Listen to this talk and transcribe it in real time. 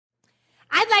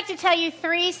I'd like to tell you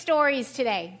 3 stories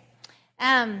today.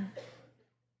 I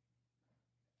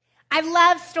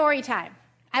love story time.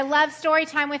 I love story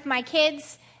time with my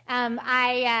kids.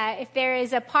 If there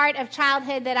is a part of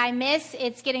childhood that I miss,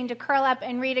 it's getting to curl up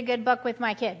and read a good book with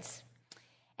my kids.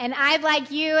 And I'd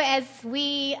like you, as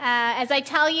I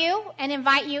tell you and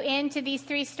invite you into these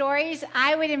 3 stories,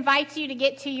 I would invite you to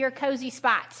get to your cozy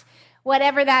spot,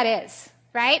 whatever that is,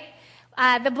 right?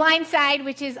 The Blind Side,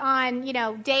 which is on,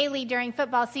 daily during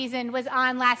football season, was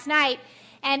on last night.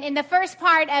 And in the first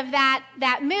part of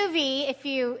that movie,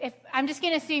 if I'm just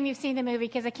going to assume you've seen the movie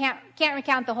because I can't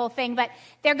recount the whole thing, but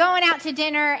they're going out to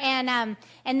dinner and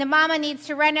the mama needs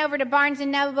to run over to Barnes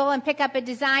and Noble and pick up a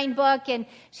design book, and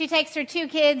she takes her 2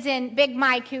 kids and Big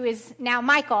Mike, who is now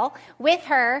Michael, with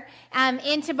her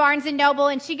into Barnes and Noble,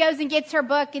 and she goes and gets her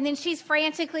book, and then she's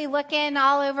frantically looking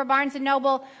all over Barnes and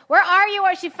Noble. Where are you?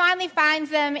 Or she finally finds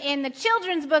them in the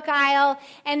children's book aisle,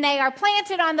 and they are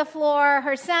planted on the floor,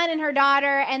 her son and her daughter,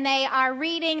 and they are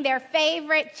reading their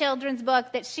favorite children's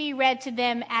book that she read to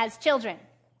them as children.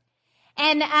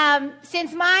 And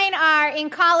since mine are in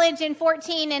college and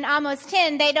 14 and almost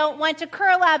 10, they don't want to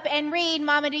curl up and read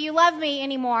Mama, Do You Love Me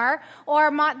anymore, or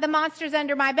The Monsters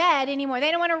Under My Bed anymore. They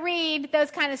don't want to read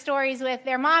those kind of stories with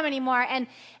their mom anymore. And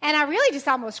I really just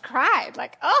almost cried,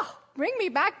 like, oh, bring me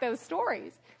back those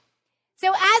stories.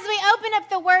 So as we open up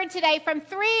the Word today from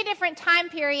 3 different time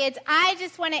periods, I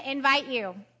just want to invite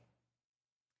you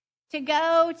to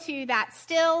go to that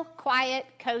still, quiet,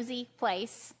 cozy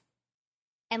place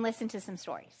and listen to some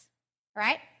stories, all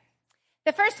right?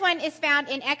 The first one is found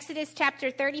in Exodus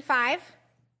chapter 35,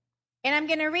 and I'm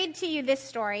going to read to you this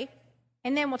story,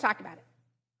 and then we'll talk about it.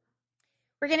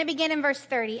 We're going to begin in verse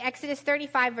 30, Exodus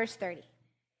 35, verse 30.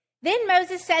 Then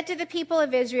Moses said to the people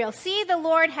of Israel, See, the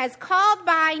Lord has called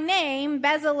by name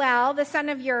Bezalel, the son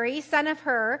of Uri, son of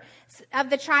Hur, of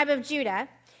the tribe of Judah,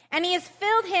 and he has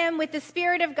filled him with the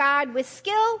Spirit of God, with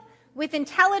skill, with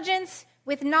intelligence,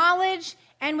 with knowledge,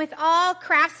 and with all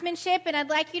craftsmanship. And I'd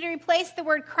like you to replace the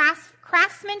word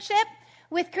craftsmanship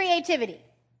with creativity.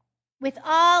 With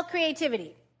all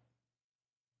creativity.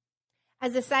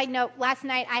 As a side note, last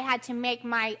night I had to make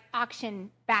my auction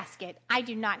basket. I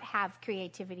do not have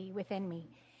creativity within me.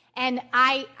 And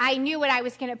I knew what I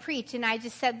was going to preach, and I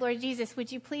just said, Lord Jesus,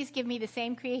 would you please give me the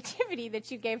same creativity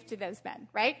that you gave to those men,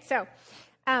 right? So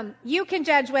you can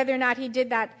judge whether or not he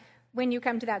did that when you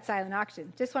come to that silent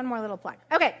auction. Just one more little plug.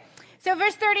 Okay, so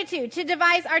verse 32, to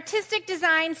devise artistic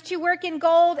designs, to work in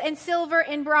gold and silver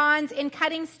and bronze, in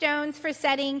cutting stones for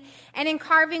setting, and in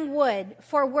carving wood,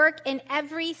 for work in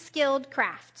every skilled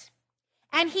craft.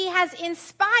 And he has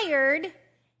inspired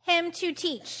him to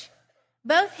teach,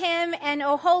 both him and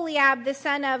Oholiab, the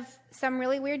son of some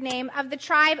really weird name, of the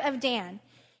tribe of Dan.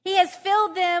 He has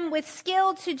filled them with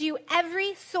skill to do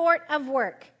every sort of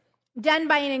work, done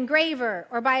by an engraver,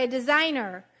 or by a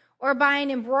designer, or by an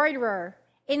embroiderer,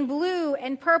 in blue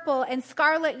and purple and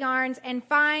scarlet yarns and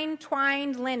fine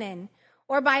twined linen,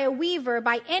 or by a weaver,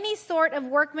 by any sort of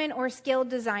workman or skilled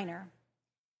designer.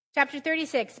 Chapter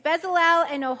 36, Bezalel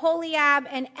and Oholiab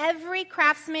and every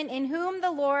craftsman in whom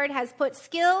the Lord has put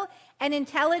skill and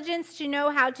intelligence to know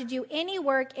how to do any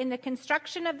work in the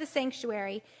construction of the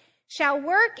sanctuary shall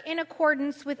work in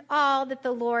accordance with all that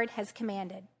the Lord has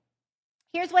commanded.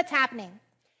 Here's what's happening.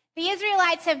 The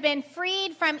Israelites have been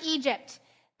freed from Egypt.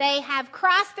 They have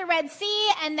crossed the Red Sea,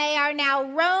 and they are now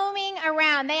roaming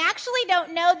around. They actually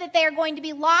don't know that they are going to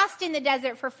be lost in the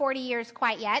desert for 40 years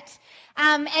quite yet.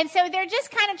 And so they're just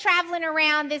kind of traveling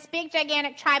around this big,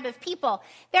 gigantic tribe of people.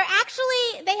 They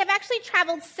have actually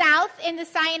traveled south in the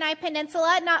Sinai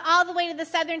Peninsula, not all the way to the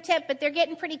southern tip, but they're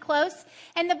getting pretty close.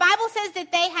 And the Bible says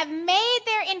that they have made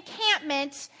their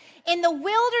encampment in the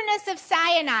wilderness of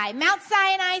Sinai. Mount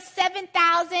Sinai,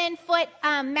 7,000-foot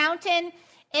mountain,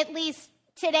 at least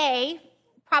today.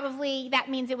 Probably that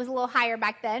means it was a little higher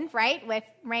back then, right? With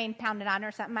rain pounded on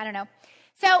or something, I don't know.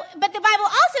 But the Bible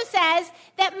also says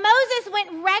that Moses went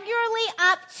regularly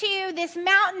up to this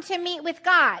mountain to meet with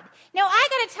God. Now, I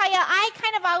got to tell you, I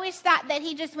kind of always thought that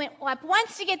he just went up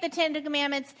once to get the 10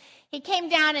 Commandments. He came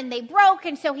down and they broke,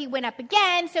 and so he went up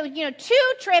again. So, 2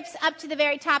 trips up to the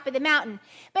very top of the mountain.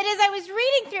 But as I was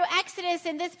reading through Exodus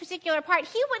in this particular part,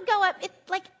 he would go up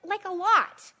like a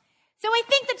lot. So I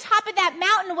think the top of that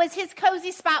mountain was his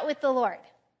cozy spot with the Lord,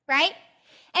 right?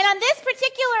 And on this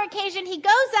particular occasion, he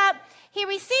goes up, he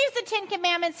receives the 10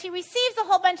 Commandments, he receives a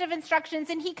whole bunch of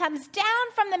instructions, and he comes down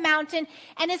from the mountain,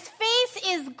 and his face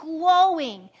is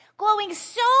glowing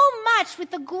so much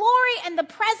with the glory and the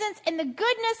presence and the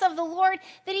goodness of the Lord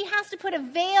that he has to put a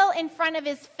veil in front of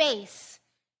his face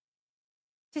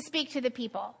to speak to the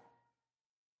people.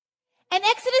 And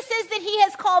Exodus says that he has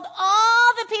called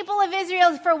all the people of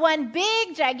Israel for one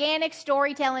big, gigantic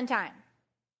storytelling time.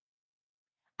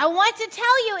 I want to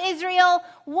tell you, Israel,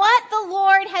 what the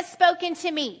Lord has spoken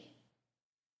to me.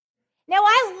 Now,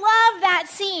 I love that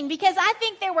scene because I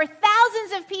think there were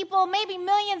thousands of people, maybe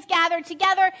millions gathered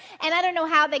together, and I don't know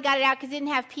how they got it out because they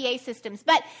didn't have PA systems.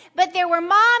 But there were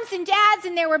moms and dads,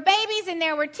 and there were babies, and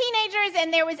there were teenagers,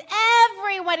 and there was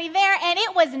everybody there, and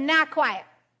it was not quiet.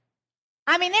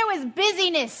 I mean, there was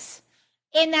busyness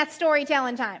in that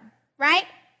storytelling time, right?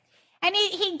 And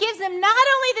he gives them not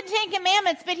only the Ten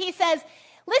Commandments, but he says,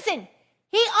 listen,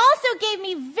 he also gave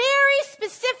me very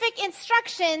specific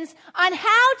instructions on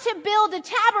how to build a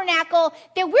tabernacle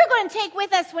that we're going to take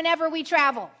with us whenever we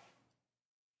travel.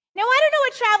 Now, I don't know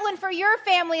what traveling for your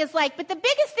family is like, but the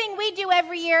biggest thing we do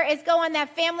every year is go on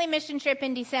that family mission trip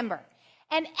in December.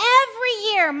 And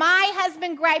every year, my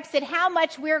husband gripes at how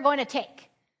much we're going to take.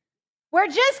 We're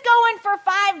just going for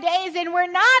 5 days, and we're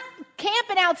not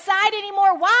camping outside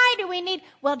anymore. Why do we need?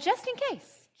 Well, just in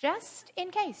case. Just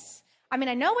in case. I mean,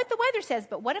 I know what the weather says,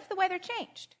 but what if the weather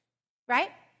changed, right?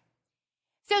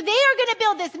 So they are going to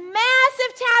build this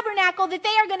massive tabernacle that they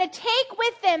are going to take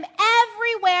with them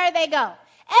everywhere they go.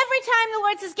 Every time the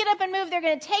Lord says, get up and move, they're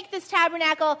going to take this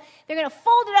tabernacle, they're going to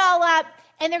fold it all up,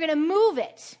 and they're going to move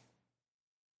it.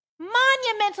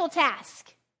 Monumental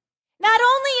task. Not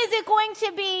only is it going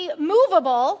to be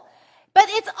movable, but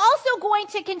it's also going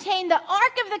to contain the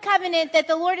Ark of the Covenant that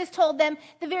the Lord has told them,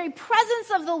 the very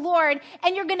presence of the Lord,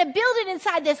 and you're going to build it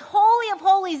inside this Holy of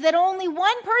Holies that only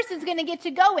one person's going to get to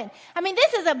go in. I mean,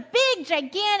 this is a big,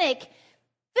 gigantic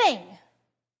thing.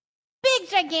 Big,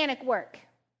 gigantic work.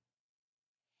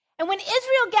 And when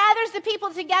Israel gathers the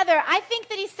people together, I think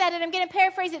that he said, and I'm going to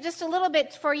paraphrase it just a little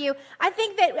bit for you, I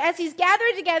think that as he's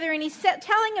gathered together and he's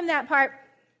telling them that part,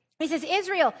 he says,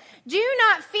 Israel, do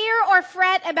not fear or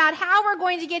fret about how we're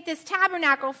going to get this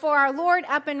tabernacle for our Lord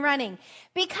up and running,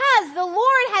 because the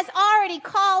Lord has already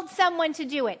called someone to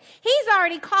do it. He's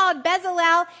already called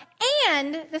Bezalel,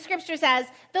 and the scripture says,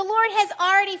 the Lord has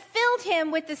already filled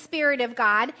him with the Spirit of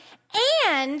God,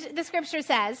 and the scripture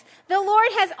says, the Lord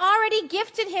has already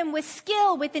gifted him with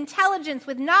skill, with intelligence,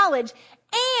 with knowledge,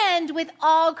 and with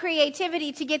all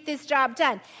creativity to get this job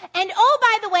done. And oh,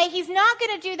 by the way, he's not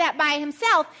going to do that by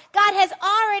himself. God has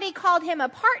already called him a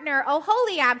partner,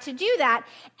 Oholiab, to do that,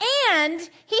 and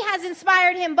he has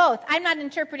inspired him both. I'm not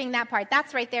interpreting that part.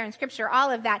 That's right there in Scripture,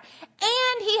 all of that.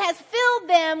 And he has filled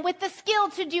them with the skill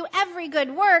to do every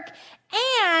good work.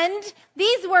 And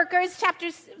these workers,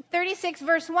 chapter 36,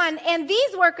 verse 1, and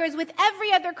these workers with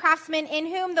every other craftsman in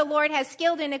whom the Lord has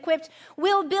skilled and equipped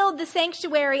will build the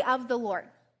sanctuary of the Lord.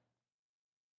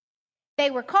 They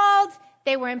were called,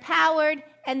 they were empowered,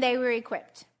 and they were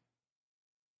equipped.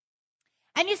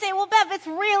 And you say, well, Bev, it's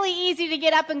really easy to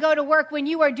get up and go to work when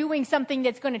you are doing something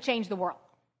that's going to change the world.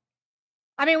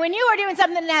 I mean, when you are doing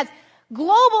something that has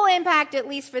global impact, at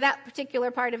least for that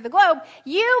particular part of the globe,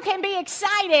 you can be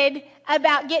excited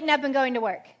about getting up and going to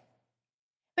work.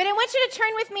 But I want you to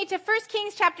turn with me to 1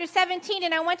 Kings chapter 17,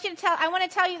 and I want to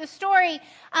tell you the story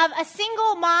of a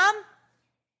single mom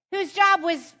whose job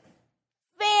was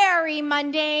very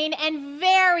mundane and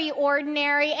very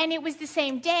ordinary, and it was the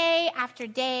same day after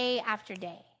day after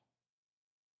day.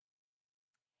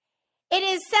 It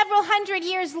is several hundred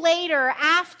years later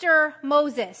after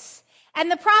Moses, and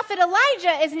the prophet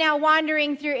Elijah is now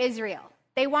wandering through Israel.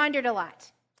 They wandered a lot.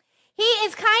 He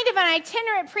is kind of an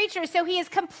itinerant preacher, so he is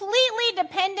completely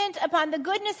dependent upon the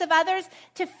goodness of others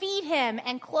to feed him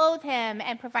and clothe him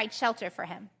and provide shelter for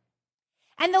him.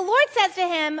 And the Lord says to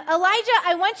him, Elijah,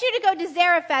 I want you to go to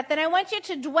Zarephath, and I want you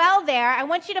to dwell there. I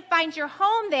want you to find your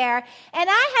home there, and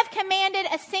I have commanded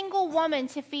a single woman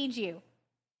to feed you.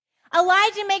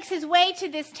 Elijah makes his way to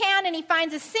this town, and he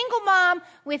finds a single mom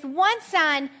with one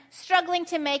son struggling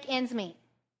to make ends meet.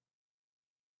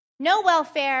 No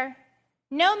welfare,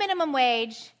 no minimum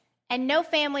wage, and no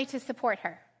family to support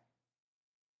her.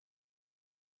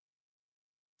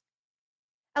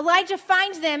 Elijah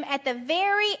finds them at the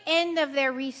very end of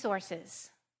their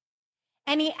resources.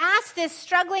 And he asks this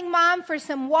struggling mom for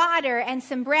some water and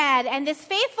some bread. And this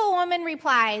faithful woman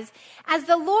replies, as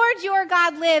the Lord your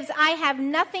God lives, I have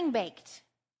nothing baked.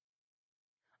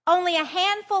 Only a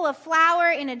handful of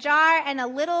flour in a jar and a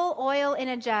little oil in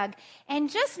a jug. And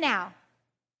just now,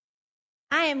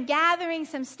 I am gathering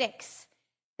some sticks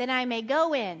that I may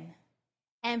go in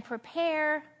and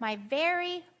prepare my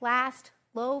very last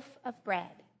loaf of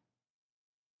bread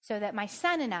so that my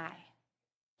son and I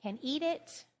can eat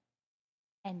it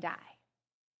and die.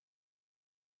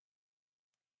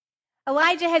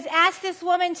 Elijah has asked this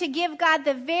woman to give God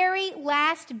the very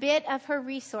last bit of her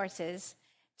resources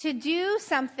to do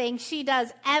something she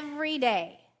does every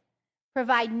day,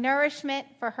 provide nourishment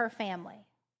for her family.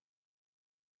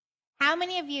 How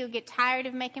many of you get tired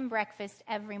of making breakfast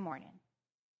every morning?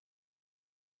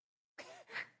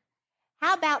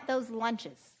 How about those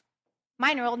lunches?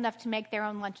 Mine are old enough to make their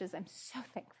own lunches. I'm so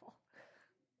thankful.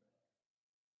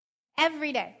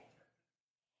 Every day.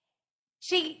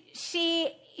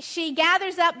 She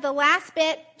gathers up the last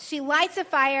bit, she lights a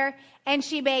fire, and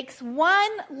she bakes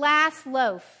one last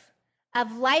loaf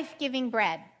of life-giving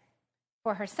bread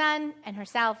for her son and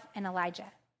herself and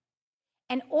Elijah.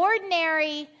 An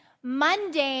ordinary,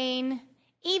 mundane,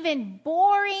 even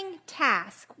boring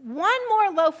task. One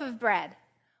more loaf of bread.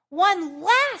 One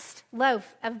last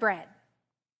loaf of bread.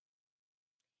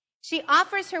 She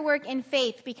offers her work in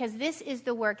faith because this is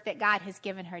the work that God has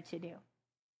given her to do.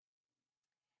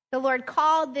 The Lord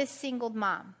called this single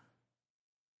mom.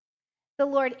 The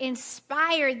Lord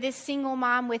inspired this single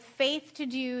mom with faith to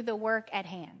do the work at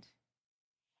hand.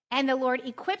 And the Lord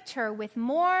equipped her with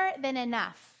more than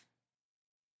enough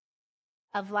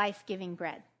of life-giving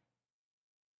bread.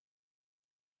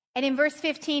 And in verse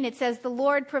 15, it says, the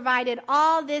Lord provided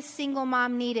all this single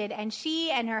mom needed, and she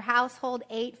and her household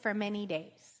ate for many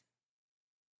days.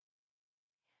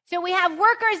 So we have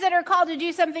workers that are called to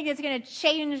do something that's going to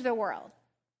change the world.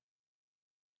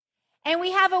 And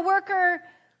we have a worker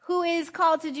who is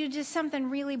called to do just something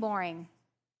really boring,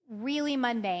 really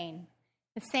mundane,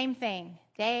 the same thing,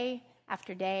 day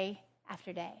after day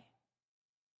after day.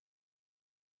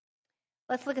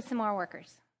 Let's look at some more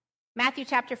workers. Matthew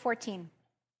chapter 14.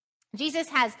 Jesus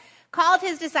has called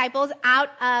his disciples out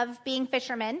of being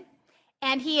fishermen,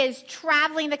 and he is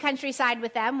traveling the countryside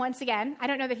with them once again. I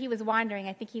don't know that he was wandering.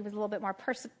 I think he was a little bit more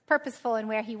purposeful in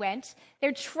where he went.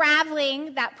 They're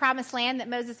traveling that promised land that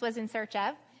Moses was in search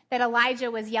of, that Elijah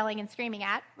was yelling and screaming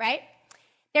at, right?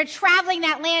 They're traveling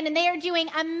that land, and they are doing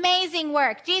amazing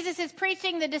work. Jesus is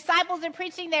preaching. The disciples are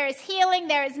preaching. There is healing.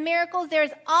 There is miracles. There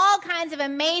is all kinds of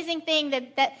amazing things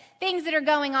that are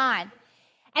going on.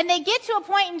 And they get to a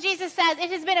point, and Jesus says, it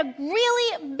has been a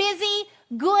really busy,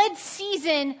 good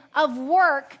season of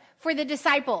work for the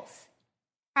disciples,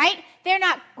 right? They're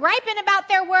not griping about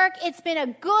their work. It's been a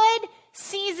good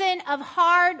season of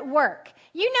hard work.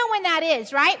 You know when that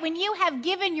is, right? When you have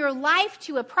given your life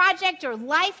to a project or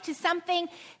life to something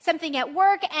at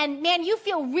work, and man, you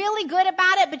feel really good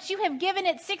about it, but you have given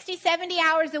it 60, 70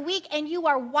 hours a week, and you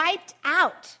are wiped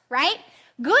out, right?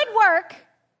 Good work,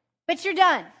 but you're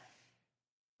done.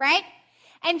 Right?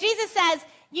 And Jesus says,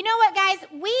 you know what, guys?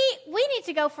 We need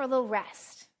to go for a little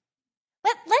rest.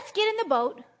 Let's get in the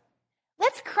boat.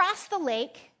 Let's cross the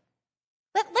lake.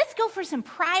 Let's go for some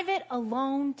private,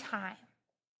 alone time.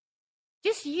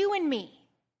 Just you and me.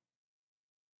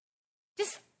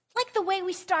 Just like the way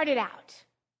we started out.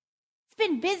 It's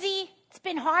been busy. It's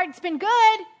been hard. It's been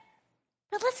good.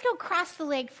 But let's go cross the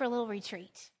lake for a little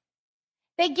retreat.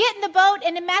 They get in the boat,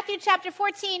 and in Matthew chapter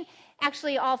 14,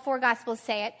 actually all four Gospels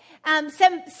say it,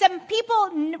 some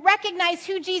people recognize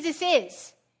who Jesus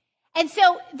is. And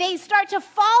so they start to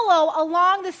follow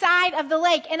along the side of the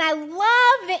lake. And I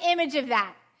love the image of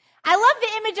that. I love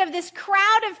the image of this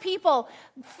crowd of people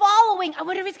following. I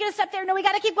wonder if he's going to stop there. No, we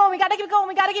got to keep going. We got to keep going.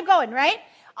 We got to keep going, right?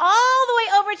 All the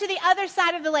way over to the other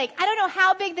side of the lake. I don't know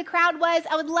how big the crowd was.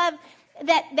 I would love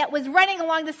that was running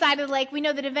along the side of the lake. We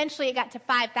know that eventually it got to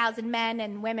 5,000 men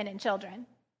and women and children.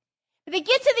 But they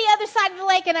get to the other side of the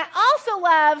lake, and I also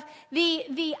love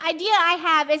the idea I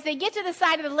have is they get to the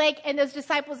side of the lake, and those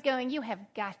disciples going, you have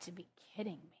got to be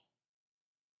kidding me.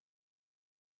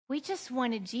 We just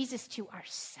wanted Jesus to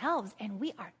ourselves, and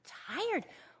we are tired.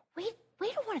 We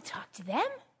don't want to talk to them.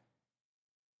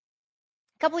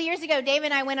 A couple of years ago, Dave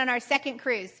and I went on our second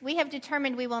cruise. We have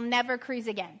determined we will never cruise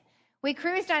again. We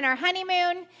cruised on our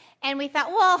honeymoon, and we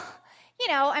thought, well,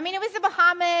 it was the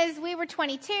Bahamas. We were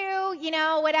 22,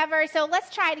 whatever. So let's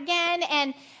try it again.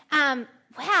 And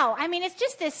wow, it's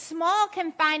just this small,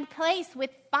 confined place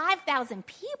with 5,000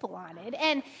 people on it.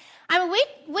 And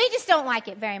we just don't like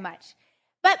it very much.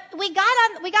 But we got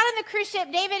on the cruise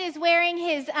ship. David is wearing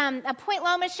his a Point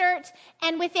Loma shirt,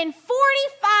 and within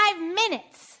 45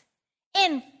 minutes,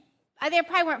 there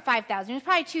probably weren't 5,000. It was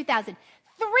probably 2,000.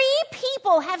 3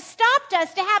 people have stopped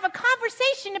us to have a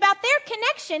conversation about their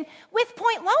connection with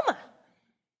Point Loma.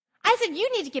 I said,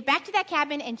 you need to get back to that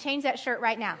cabin and change that shirt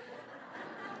right now.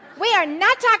 We are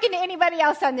not talking to anybody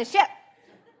else on the ship,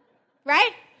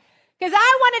 right? Because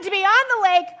I wanted to be on the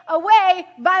lake away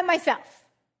by myself.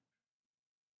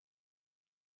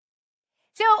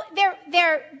 So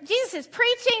Jesus is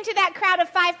preaching to that crowd of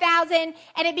 5,000,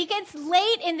 and it begins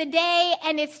late in the day,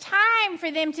 and it's time for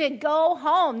them to go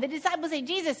home. The disciples say,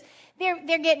 Jesus, we got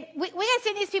to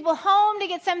send these people home to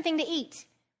get something to eat.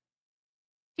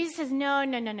 Jesus says, no.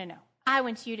 I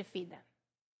want you to feed them.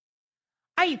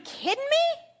 Are you kidding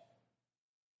me?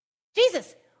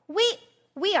 Jesus,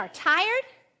 we are tired.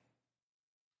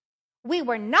 We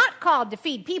were not called to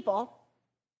feed people,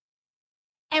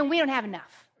 and we don't have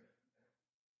enough.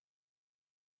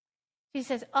 Jesus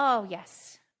says, oh,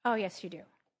 yes, you do.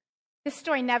 This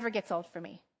story never gets old for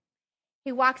me.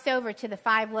 He walks over to the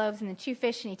 5 loaves and the 2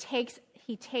 fish, and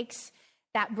he takes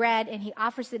that bread and he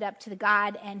offers it up to the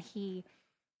God, and he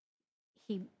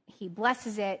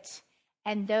blesses it,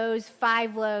 and those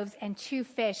 5 loaves and 2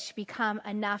 fish become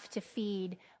enough to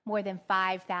feed more than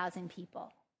 5,000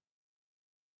 people.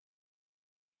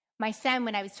 My son,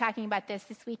 when I was talking about this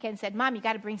weekend, said, Mom, you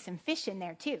got to bring some fish in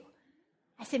there too.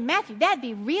 I said, Matthew, that'd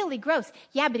be really gross.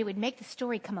 Yeah, but it would make the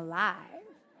story come alive.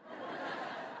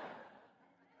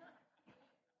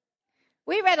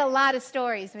 We read a lot of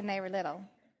stories when they were little.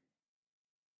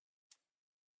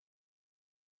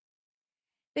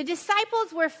 The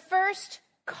disciples were first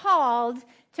called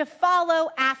to follow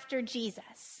after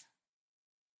Jesus.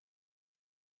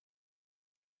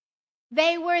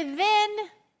 They were then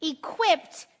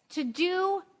equipped to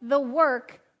do the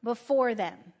work before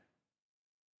them.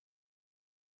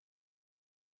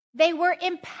 They were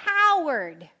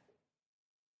empowered.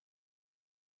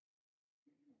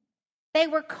 They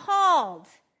were called.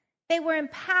 They were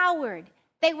empowered.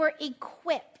 They were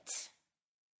equipped.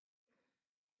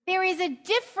 There is a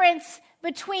difference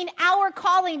between our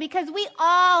calling, because we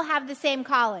all have the same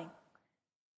calling.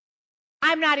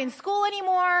 I'm not in school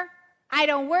anymore. I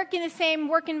don't work in the same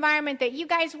work environment that you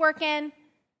guys work in.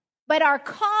 But our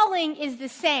calling is the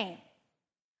same.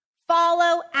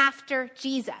 Follow after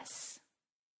Jesus.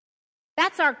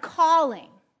 That's our calling.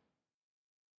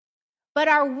 But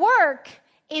our work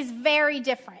is very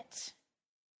different.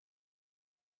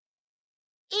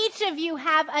 Each of you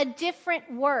have a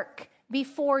different work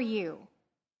before you.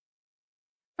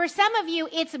 For some of you,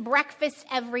 it's breakfast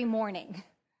every morning.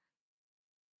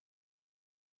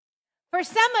 For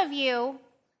some of you,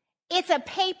 it's a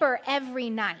paper every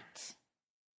night.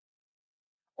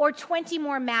 Or 20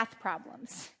 more math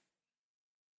problems.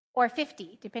 Or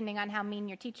 50, depending on how mean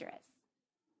your teacher is.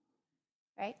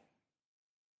 Right?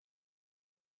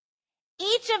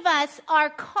 Each of us are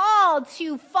called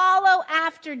to follow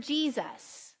after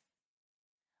Jesus.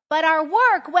 But our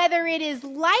work, whether it is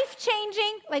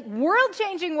life-changing, like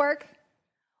world-changing work,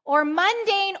 or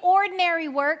mundane, ordinary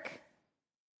work,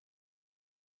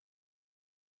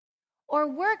 or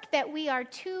work that we are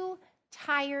too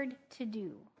tired to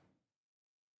do,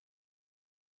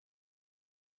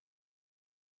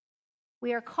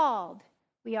 we are called,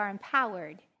 we are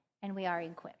empowered, and we are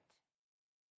equipped.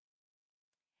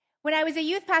 When I was a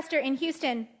youth pastor in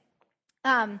Houston,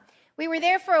 we were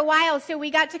there for a while, so we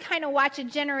got to kind of watch a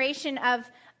generation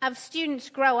of students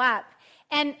grow up.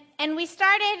 And we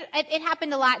started, it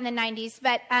happened a lot in the 90s,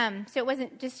 but so it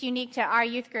wasn't just unique to our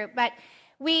youth group, but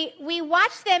we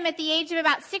watched them at the age of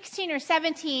about 16 or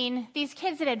 17, these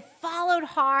kids that had followed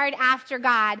hard after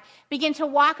God begin to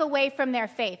walk away from their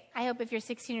faith. I hope if you're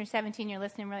 16 or 17, you're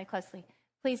listening really closely.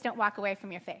 Please don't walk away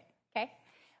from your faith, okay?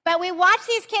 But we watched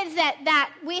these kids that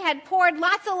we had poured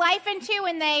lots of life into,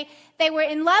 and they were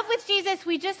in love with Jesus.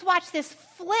 We just watched this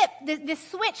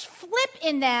switch flip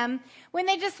in them when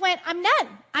they just went, I'm done.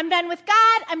 I'm done with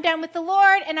God. I'm done with the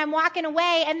Lord, and I'm walking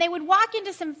away. And they would walk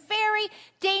into some very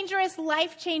dangerous,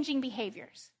 life-changing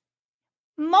behaviors.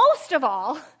 Most of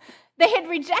all, they had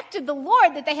rejected the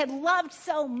Lord that they had loved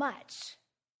so much.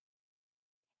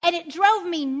 And it drove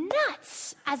me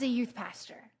nuts as a youth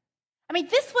pastor. I mean,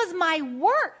 this was my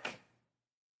work.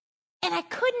 And I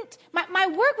couldn't, my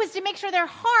work was to make sure their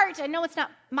heart, I know it's not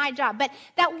my job, but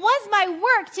that was my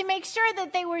work, to make sure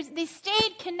that they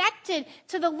stayed connected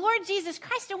to the Lord Jesus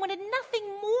Christ and wanted nothing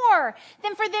more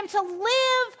than for them to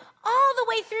live all the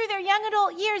way through their young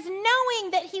adult years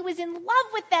knowing that he was in love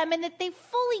with them and that they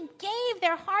fully gave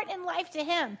their heart and life to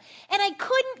him. And I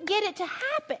couldn't get it to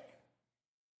happen.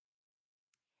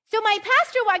 So my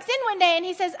pastor walks in one day and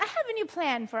he says, I have a new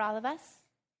plan for all of us.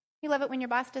 You love it when your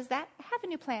boss does that? I have a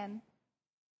new plan.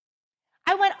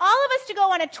 I want all of us to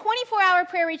go on a 24-hour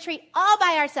prayer retreat all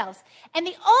by ourselves. And the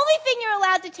only thing you're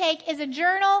allowed to take is a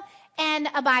journal and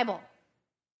a Bible.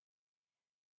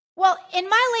 Well, in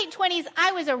my late 20s,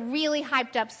 I was a really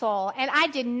hyped up soul, and I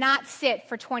did not sit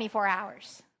for 24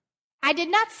 hours. I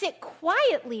did not sit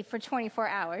quietly for 24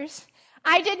 hours.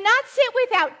 I did not sit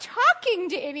without talking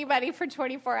to anybody for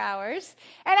 24 hours.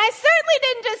 And I certainly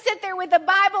didn't just sit there with a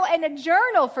Bible and a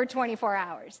journal for 24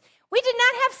 hours. We did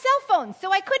not have cell phones,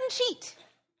 so I couldn't cheat,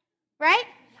 right?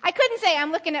 I couldn't say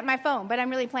I'm looking at my phone, but I'm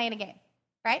really playing a game,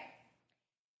 right?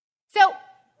 So,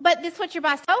 but this is what your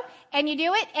boss told, and you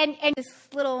do it, and this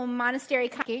little monastery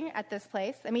talking at this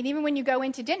place. I mean, even when you go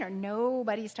into dinner,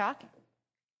 nobody's talking.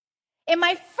 In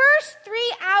my first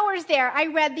 3 hours there, I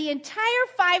read the entire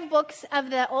 5 books of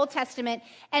the Old Testament,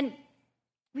 and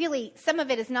really, some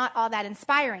of it is not all that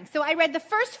inspiring. So I read the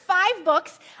first 5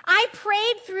 books. I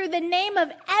prayed through the name of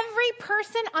every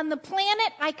person on the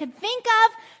planet I could think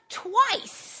of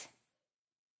twice.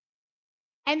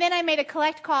 And then I made a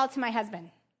collect call to my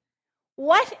husband.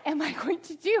 What am I going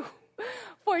to do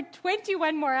for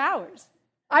 21 more hours?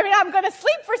 I mean, I'm going to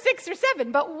sleep for 6 or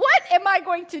 7, but what am I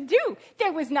going to do?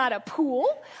 There was not a pool.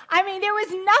 I mean, there was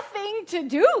nothing to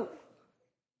do.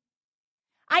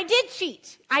 I did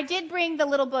cheat. I did bring the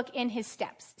little book in his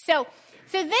steps. So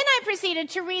then I proceeded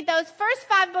to read those first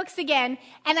 5 books again,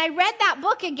 and I read that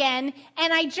book again,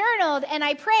 and I journaled, and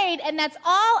I prayed, and that's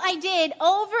all I did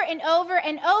over and over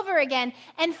and over again.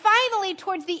 And finally,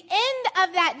 towards the end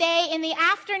of that day, in the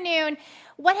afternoon,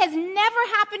 what has never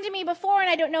happened to me before, and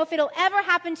I don't know if it'll ever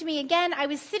happen to me again, I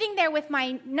was sitting there with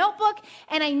my notebook,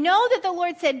 and I know that the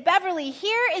Lord said, Beverly,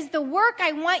 here is the work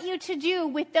I want you to do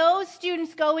with those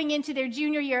students going into their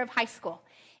junior year of high school.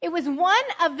 It was one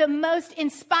of the most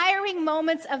inspiring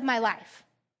moments of my life.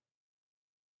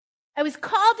 I was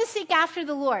called to seek after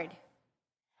the Lord.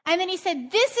 And then he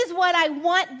said, this is what I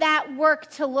want that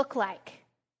work to look like.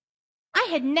 I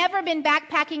had never been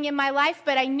backpacking in my life,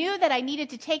 but I knew that I needed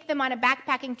to take them on a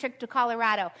backpacking trip to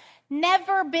Colorado.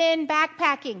 Never been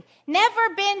backpacking.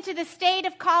 Never been to the state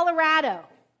of Colorado.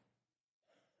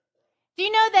 Do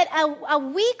you know that a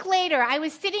week later, I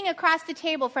was sitting across the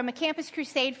table from a Campus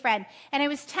Crusade friend, and I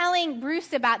was telling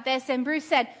Bruce about this, and Bruce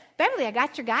said, Beverly, I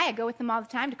got your guy. I go with him all the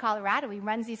time to Colorado. He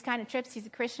runs these kind of trips. He's a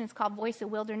Christian. It's called Voice of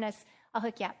Wilderness. I'll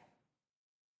hook you up.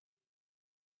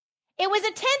 It was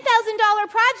a $10,000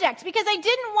 project because I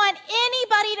didn't want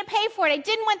anybody to pay for it. I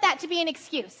didn't want that to be an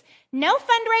excuse. No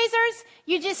fundraisers,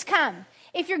 you just come.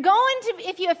 If you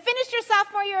have finished your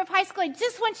sophomore year of high school, I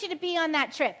just want you to be on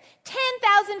that trip.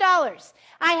 $10,000.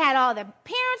 I had all the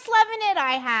parents loving it.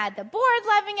 I had the board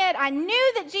loving it. I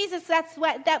knew that Jesus,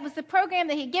 that was the program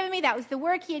that he'd given me. That was the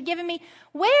work he had given me.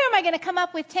 Where am I going to come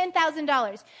up with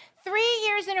 $10,000? 3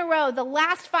 years in a row, the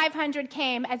last 500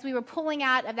 came as we were pulling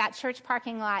out of that church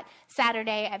parking lot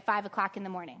Saturday at 5 o'clock in the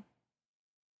morning.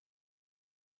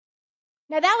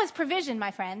 Now that was provision,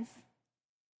 my friends.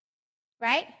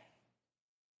 Right?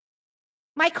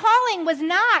 My calling was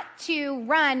not to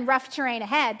run rough terrain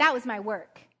ahead. That was my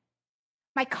work.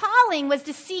 My calling was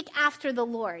to seek after the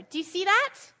Lord. Do you see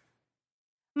that?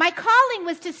 My calling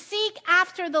was to seek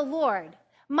after the Lord.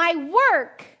 My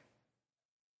work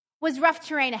was rough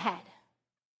terrain ahead.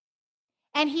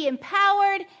 And he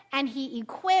empowered, and he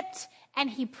equipped, and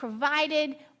he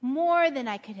provided more than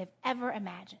I could have ever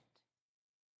imagined.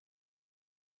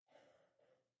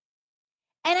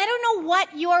 And I don't know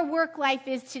what your work life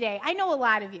is today. I know a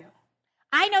lot of you.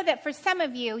 I know that for some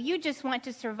of you, you just want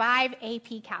to survive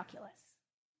AP calculus.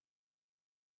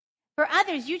 For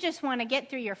others, you just want to get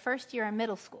through your first year in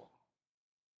middle school.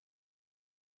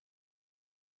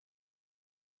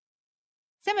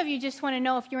 Some of you just want to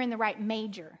know if you're in the right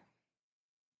major.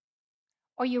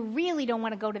 Or you really don't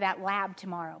want to go to that lab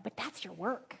tomorrow, but that's your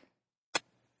work.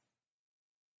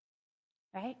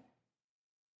 Right?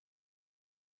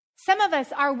 Some of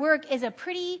us, our work is a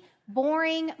pretty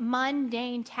boring,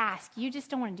 mundane task. You just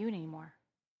don't want to do it anymore.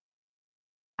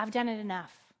 I've done it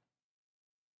enough.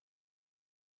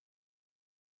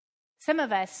 Some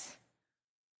of us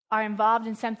are involved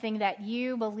in something that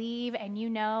you believe and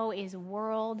you know is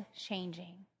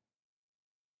world-changing.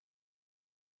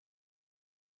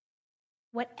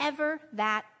 Whatever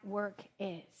that work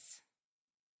is,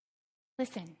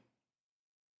 listen,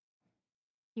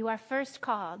 you are first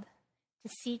called to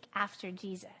seek after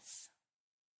Jesus.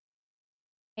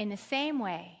 In the same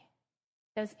way,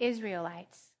 those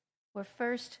Israelites were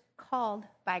first called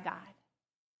by God.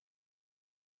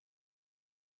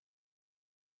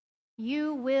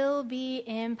 You will be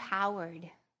empowered,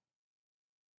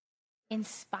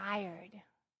 inspired,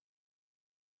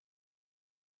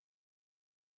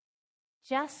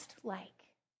 just like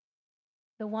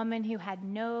the woman who had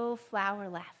no flour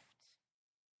left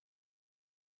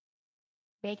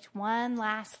baked one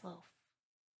last loaf.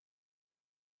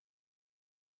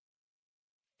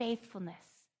 Faithfulness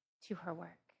to her work.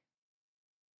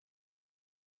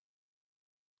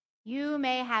 You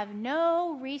may have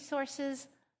no resources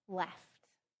left,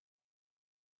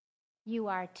 you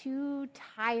are too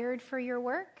tired for your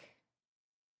work,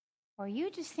 or you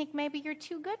just think maybe you're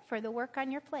too good for the work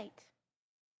on your plate.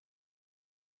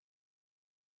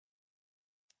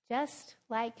 Just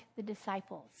like the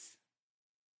disciples,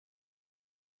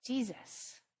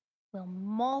 Jesus will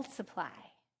multiply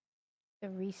the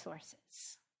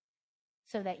resources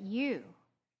so that you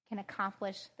can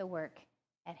accomplish the work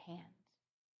at hand.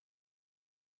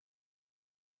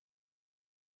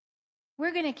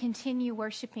 We're going to continue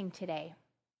worshiping today.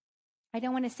 I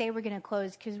don't want to say we're going to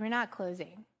close because we're not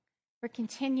closing. We're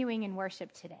continuing in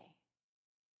worship today.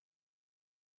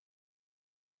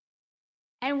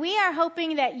 And we are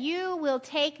hoping that you will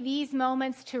take these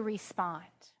moments to respond.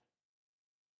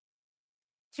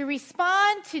 To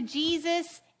respond to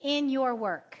Jesus in your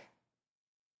work.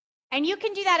 And you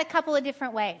can do that a couple of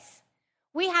different ways.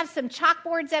 We have some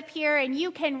chalkboards up here, and you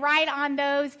can write on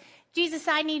those, Jesus,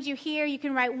 I need you here. You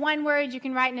can write one word. You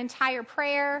can write an entire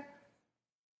prayer.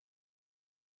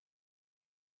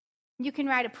 You can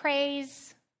write a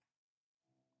praise.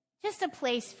 Just a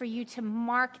place for you to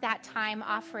mark that time,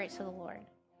 offer it to the Lord.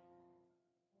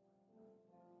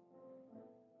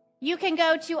 You can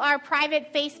go to our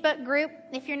private Facebook group.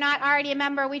 If you're not already a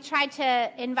member, we tried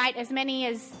to invite as many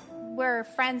as were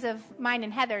friends of mine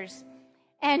and Heather's.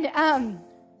 And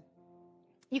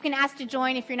you can ask to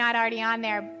join if you're not already on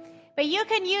there. But you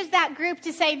can use that group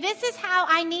to say, this is how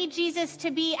I need Jesus to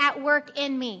be at work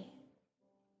in me.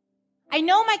 I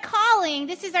know my calling.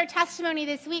 This is our testimony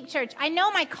this week, church. I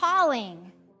know my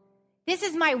calling. This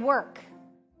is my work.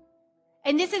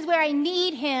 And this is where I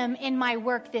need him in my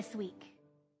work this week.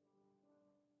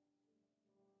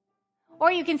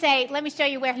 Or you can say, let me show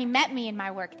you where he met me in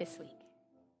my work this week.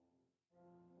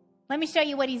 Let me show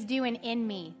you what he's doing in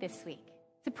me this week.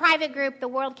 It's a private group. The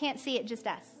world can't see it, just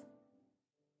us.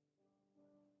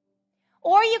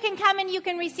 Or you can come and you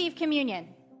can receive communion.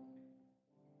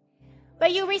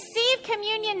 But you receive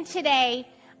communion today,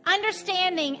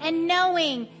 understanding and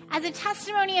knowing as a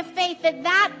testimony of faith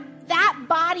that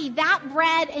body, that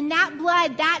bread, and that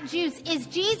blood, that juice is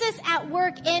Jesus at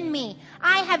work in me.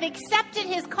 I have accepted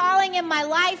his calling in my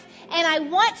life, and I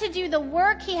want to do the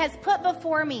work he has put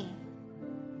before me.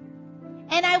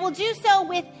 And I will do so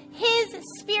with his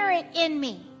Spirit in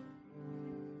me.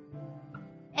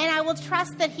 And I will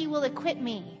trust that he will equip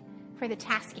me for the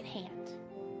task at hand.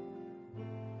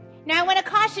 Now, I want to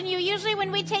caution you, usually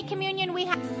when we take communion, I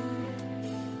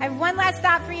have one last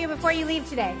thought for you before you leave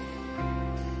today.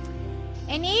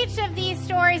 In each of these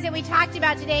stories that we talked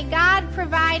about today, God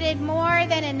provided more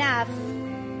than enough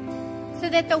so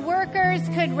that the workers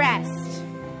could rest.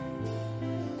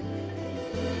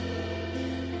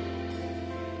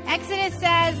 Exodus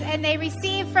says, and they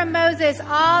received from Moses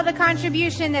all the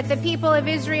contribution that the people of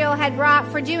Israel had brought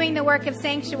for doing the work of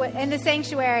in the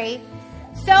sanctuary,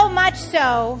 so much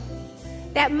so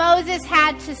that Moses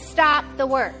had to stop the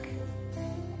work.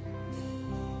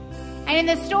 And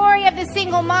in the story of the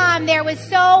single mom, there was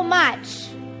so much.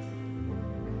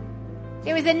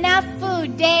 There was enough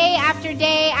food day after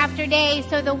day after day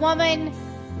so the woman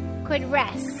could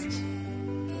rest.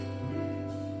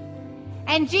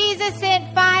 And Jesus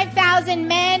sent 5,000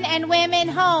 men and women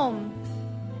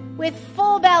home with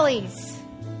full bellies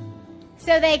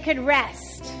so they could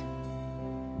rest.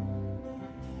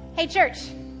 Hey, church,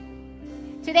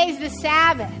 today's the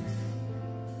Sabbath.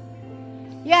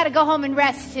 You got to go home and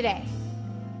rest today.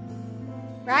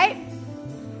 Right?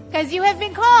 Because you have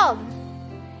been called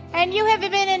and you have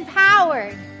been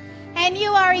empowered and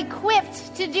you are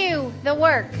equipped to do the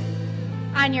work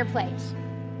on your plate.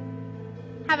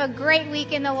 Have a great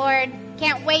week in the Lord.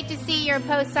 Can't wait to see your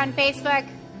posts on Facebook.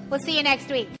 We'll see you next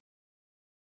week.